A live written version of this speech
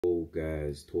Hello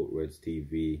guys, Talk Reds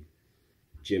TV,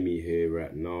 Jimmy here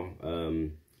right now.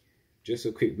 Just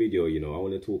a quick video, I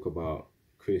want to talk about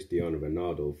Cristiano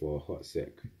Ronaldo for a hot sec.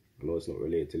 I know it's not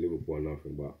related to Liverpool or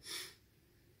nothing, but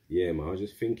yeah, man, I was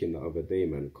just thinking the other day,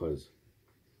 man, because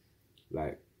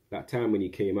like that time when he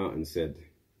came out and said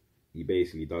he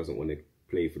basically doesn't want to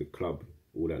play for the club,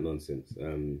 all that nonsense.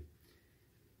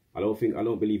 I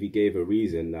don't believe he gave a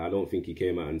reason. I don't think he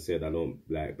came out and said I don't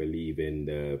believe in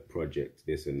the project,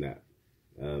 this and that.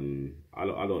 I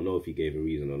don't know if he gave a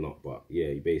reason or not, but yeah,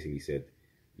 he basically said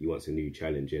he wants a new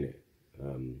challenge in it.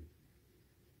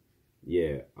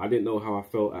 Yeah, I didn't know how I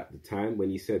felt at the time when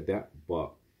he said that,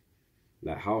 but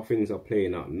like how things are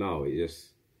playing out now, it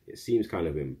seems kind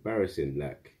of embarrassing,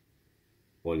 like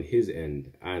on his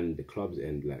end and the club's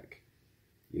end, like,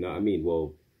 you know what I mean?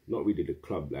 Well, not really the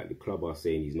club, like the club are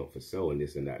saying he's not for sale and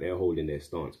this and that. They're holding their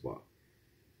stance, but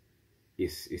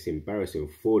it's embarrassing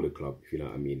for the club, if you know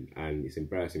what I mean. And it's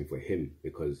embarrassing for him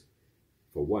because,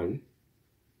 for one,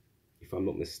 if I'm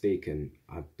not mistaken,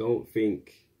 I don't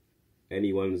think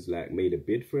anyone's like made a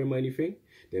bid for him or anything.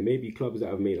 There may be clubs that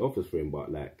have made offers for him,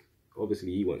 but like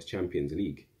obviously he wants Champions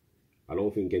League. I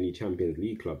don't think any Champions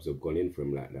League clubs have gone in for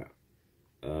him like that.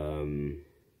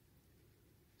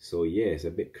 So yeah, it's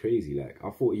a bit crazy. Like I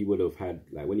thought he would have had,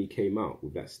 like when he came out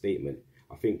with that statement,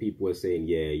 I think people were saying,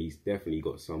 yeah, he's definitely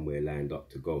got somewhere lined up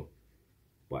to go.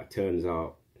 But it turns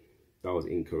out that was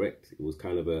incorrect. It was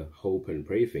kind of a hope and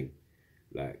pray thing.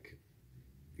 Like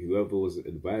whoever was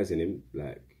advising him,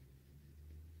 like,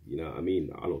 you know what I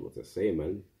mean? I don't know what to say,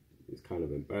 man. It's kind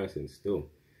of embarrassing still.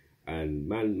 And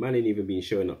man ain't even been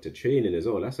showing up to training as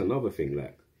well. That's another thing.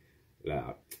 Like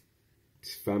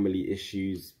family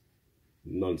issues.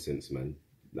 Nonsense, man.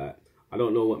 Like I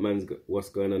don't know what's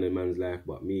going on in man's life,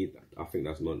 but I think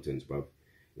that's nonsense, bruv.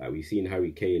 Like we seen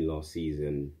Harry Kane last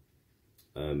season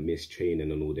miss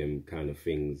training and all them kind of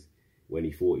things when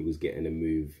he thought he was getting a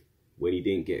move. When he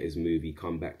didn't get his move, he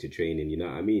come back to training. You know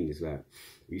what I mean? It's like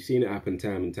we've seen it happen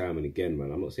time and time and again,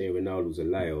 man. I'm not saying Ronaldo's a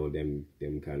liar or them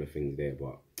kind of things there,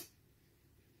 but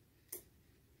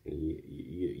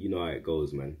you know how it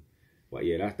goes, man. But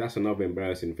yeah, that's another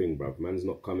embarrassing thing, bruv. Man's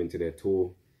not coming to their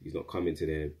tour. He's not coming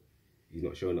to he's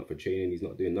not showing up for training. He's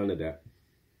not doing none of that.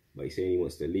 But he's saying he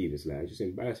wants to leave. It's like, it's just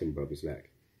embarrassing, bruv. It's like,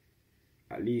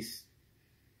 at least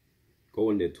go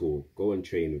on their tour. Go and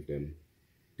train with them.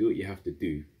 Do what you have to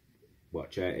do.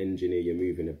 But try to engineer your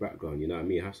move in the background. You know what I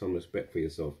mean? Have some respect for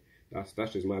yourself. That's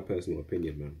just my personal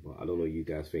opinion, man. But I don't know what you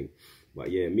guys think. But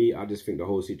yeah, I just think the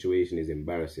whole situation is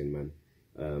embarrassing,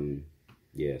 man.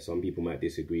 Yeah, some people might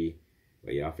disagree.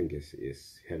 But yeah, I think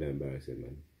it's hella embarrassing,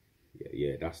 man.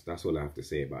 Yeah, that's all I have to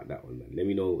say about that one, man. Let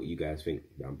me know what you guys think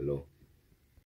down below.